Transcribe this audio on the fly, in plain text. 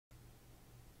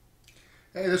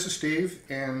Hey, this is Steve,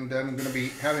 and I'm going to be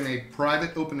having a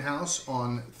private open house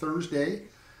on Thursday.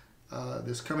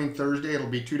 This coming Thursday. It'll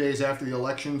be 2 days after the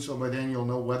election, so by then you'll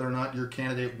know whether or not your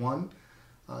candidate won.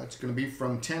 It's going to be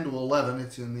from 10 to 11.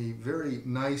 It's in the very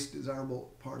nice,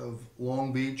 desirable part of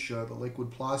Long Beach, the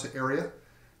Lakewood Plaza area.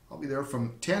 I'll be there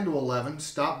from 10 to 11.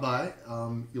 Stop by.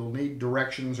 You'll need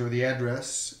directions or the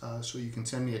address, so you can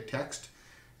send me a text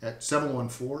at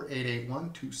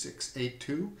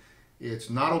 714-881-2682.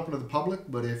 It's not open to the public,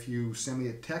 but if you send me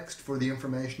a text for the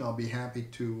information, I'll be happy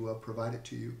to provide it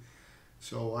to you.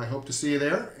 So I hope to see you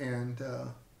there, and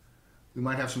we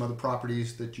might have some other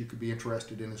properties that you could be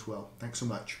interested in as well. Thanks so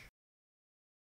much.